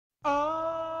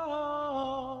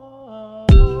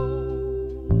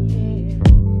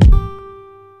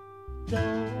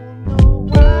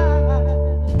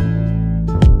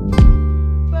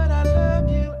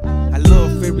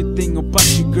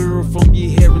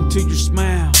to your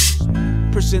smile.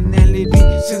 Personality,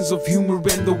 sense of humor,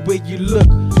 and the way you look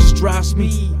just drives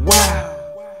me wild.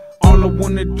 All I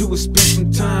wanna do is spend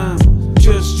some time,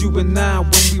 just you and I.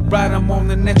 When we ride, I'm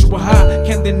on a natural high,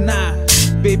 can't deny.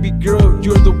 Baby girl,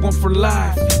 you're the one for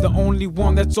life, the only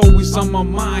one that's always on my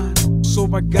mind. So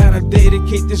I gotta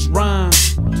dedicate this rhyme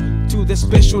to that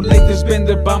special lady that's been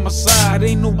there by my side.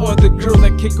 Ain't no other girl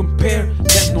that can compare,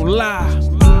 that's no lie.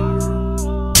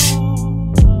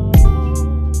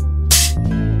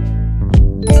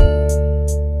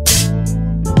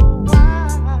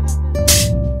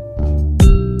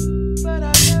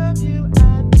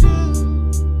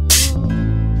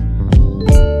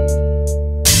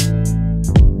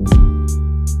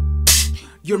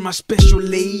 You're my special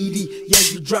lady, yeah,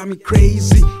 you drive me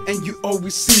crazy, and you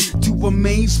always seem to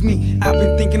amaze me. I've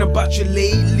been thinking about you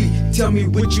lately. Tell me,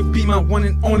 would you be my one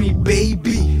and only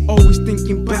baby? Always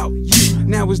thinking about you.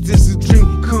 Now is this a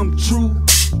dream come true?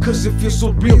 Cause it feels so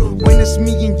real when it's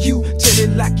me and you. Tell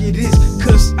it like it is,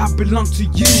 cause I belong to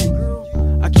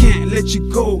you. I can't let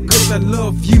you go, cause I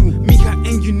love you, Mika,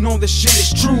 and you know that shit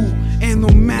is true. And no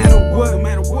matter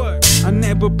what, I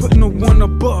never put no one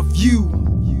above you.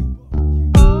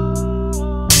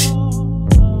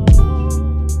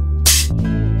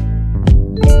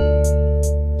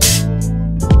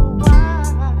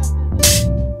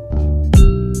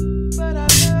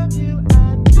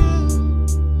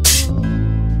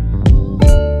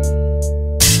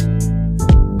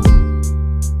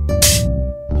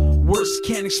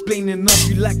 Can't explain enough,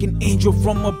 you like an angel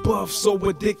from above, so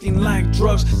addicting like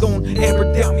drugs. Don't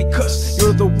ever doubt me, cause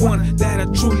you're the one that I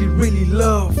truly really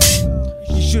love.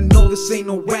 You should know this ain't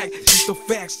no act, just the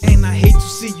facts, and I hate to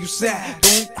see you sad.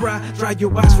 Don't cry, dry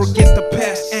your eyes, forget the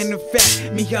past. And in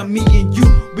fact, me and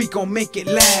you, we gon' make it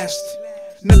last.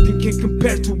 Nothing can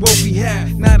compare to what we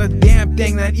have, not a damn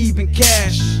thing, not even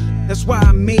cash. That's why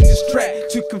I made this track,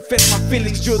 to confess my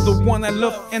feelings. You're the one I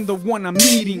love and the one I'm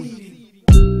needing.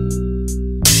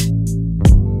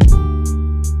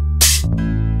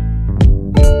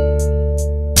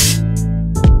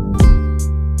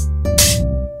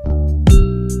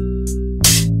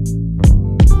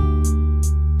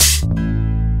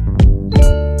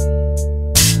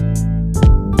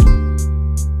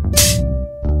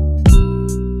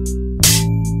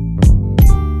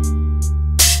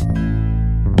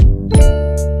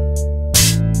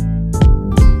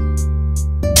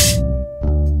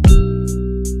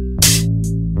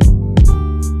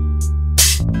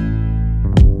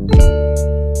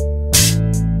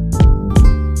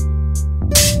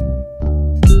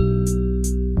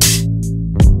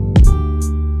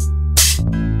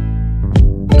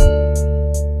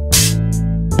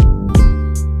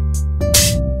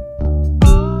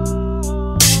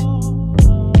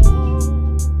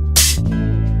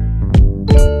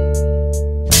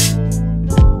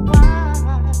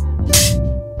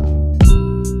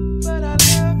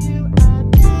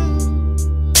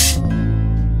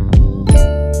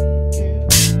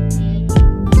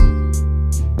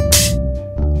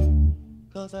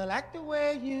 Cause I like the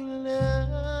way you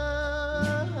love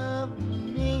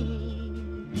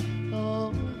me,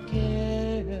 oh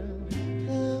girl.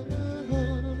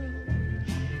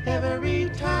 Every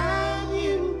time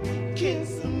you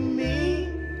kiss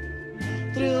me,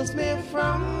 thrills me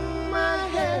from my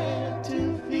head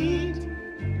to feet.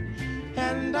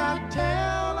 And I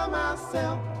tell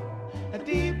myself,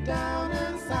 deep down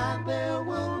inside, there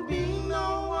will be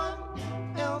no one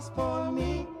else for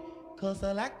me. Cause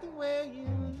I like the way you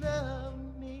love me.